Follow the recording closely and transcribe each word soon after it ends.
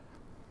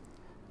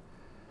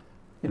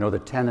You know, the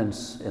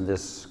tenants in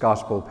this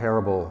gospel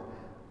parable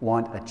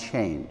want a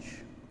change.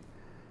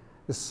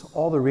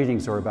 All the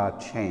readings are about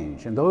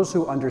change. And those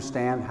who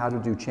understand how to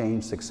do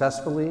change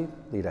successfully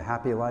lead a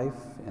happy life.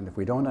 And if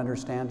we don't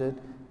understand it,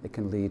 it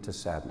can lead to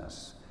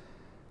sadness.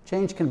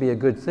 Change can be a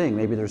good thing.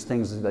 Maybe there's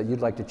things that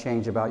you'd like to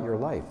change about your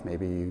life.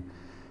 Maybe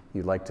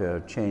you'd like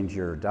to change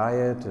your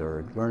diet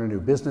or learn a new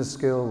business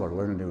skill or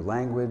learn a new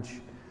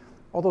language.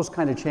 All those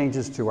kind of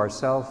changes to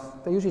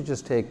ourself, they usually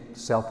just take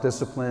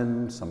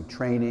self-discipline, some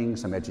training,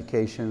 some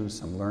education,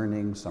 some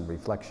learning, some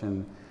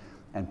reflection,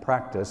 and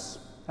practice.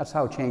 That's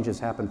how changes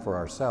happen for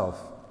ourselves.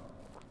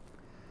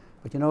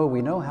 But you know,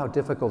 we know how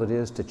difficult it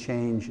is to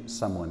change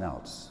someone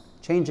else.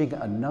 Changing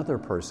another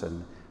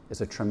person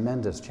is a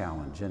tremendous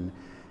challenge, and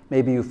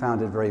maybe you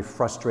found it very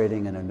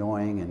frustrating and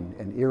annoying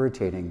and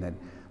irritating that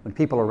when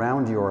people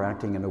around you are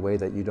acting in a way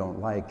that you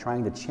don't like,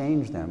 trying to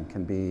change them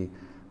can be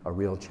a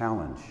real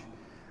challenge.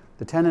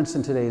 The tenants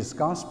in today's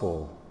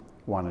gospel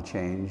want to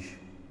change,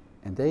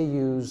 and they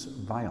use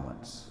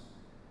violence.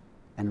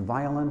 And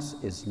violence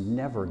is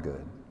never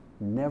good,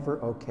 never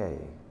okay,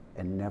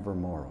 and never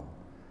moral.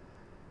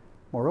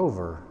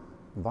 Moreover,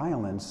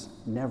 violence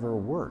never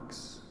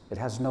works. It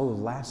has no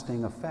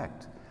lasting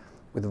effect.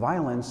 With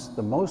violence,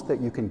 the most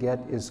that you can get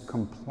is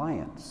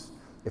compliance.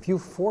 If you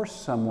force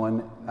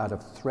someone out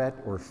of threat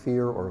or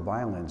fear or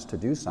violence to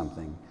do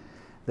something,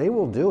 they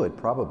will do it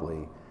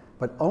probably,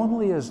 but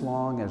only as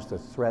long as the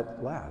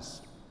threat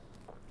lasts.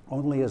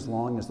 Only as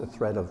long as the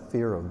threat of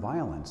fear of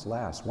violence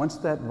lasts. Once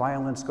that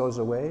violence goes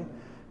away,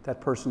 that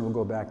person will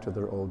go back to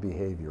their old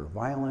behavior.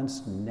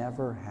 Violence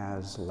never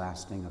has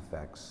lasting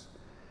effects.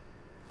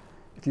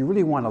 If you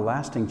really want a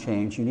lasting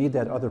change, you need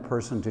that other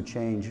person to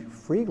change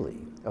freely,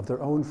 of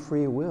their own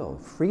free will.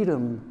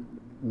 Freedom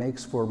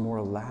makes for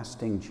more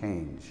lasting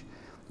change.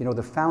 You know,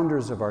 the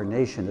founders of our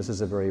nation, this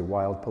is a very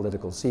wild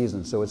political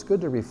season, so it's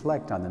good to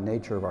reflect on the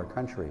nature of our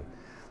country.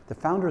 The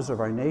founders of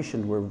our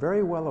nation were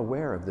very well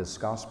aware of this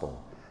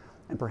gospel,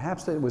 and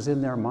perhaps it was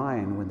in their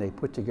mind when they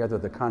put together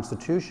the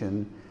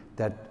Constitution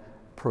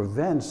that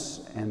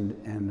prevents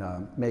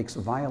and makes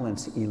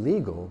violence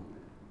illegal,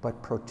 but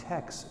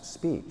protects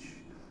speech.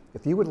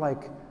 If you would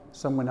like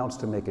someone else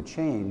to make a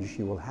change,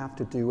 you will have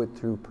to do it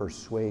through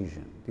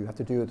persuasion. You have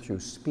to do it through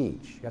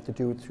speech. You have to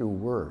do it through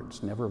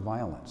words, never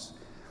violence.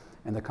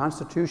 And the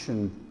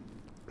Constitution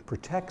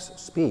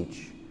protects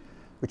speech,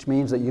 which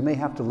means that you may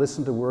have to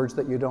listen to words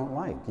that you don't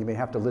like. You may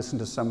have to listen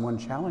to someone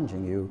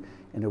challenging you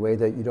in a way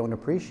that you don't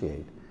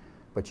appreciate.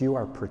 But you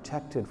are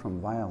protected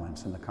from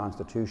violence in the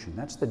Constitution.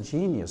 That's the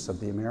genius of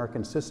the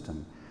American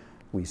system.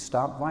 We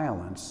stop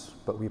violence,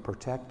 but we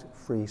protect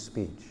free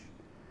speech.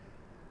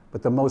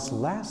 But the most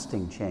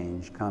lasting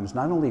change comes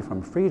not only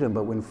from freedom,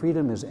 but when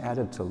freedom is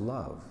added to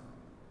love.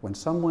 When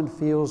someone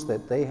feels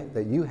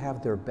that you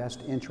have their best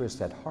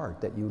interests at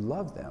heart, that you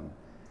love them,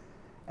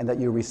 and that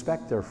you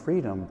respect their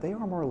freedom, they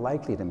are more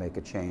likely to make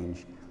a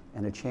change,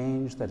 and a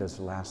change that is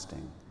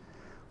lasting.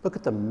 Look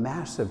at the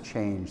massive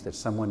change that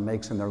someone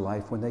makes in their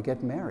life when they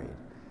get married.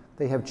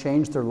 They have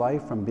changed their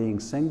life from being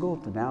single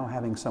to now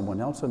having someone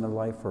else in their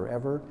life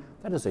forever.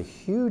 That is a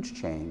huge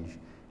change,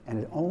 and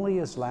it only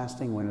is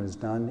lasting when it is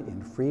done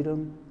in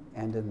freedom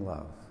and in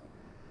love.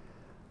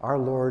 Our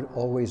Lord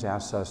always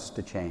asks us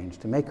to change,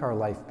 to make our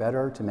life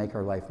better, to make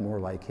our life more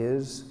like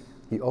His.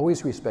 He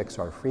always respects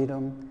our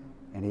freedom,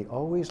 and He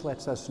always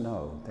lets us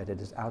know that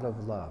it is out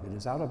of love, it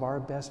is out of our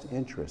best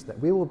interest, that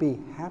we will be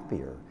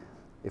happier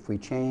if we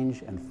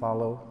change and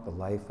follow the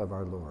life of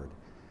our Lord.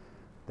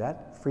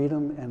 That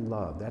freedom and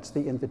love, that's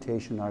the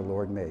invitation our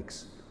Lord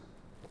makes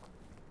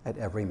at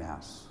every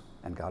Mass.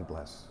 And God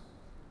bless.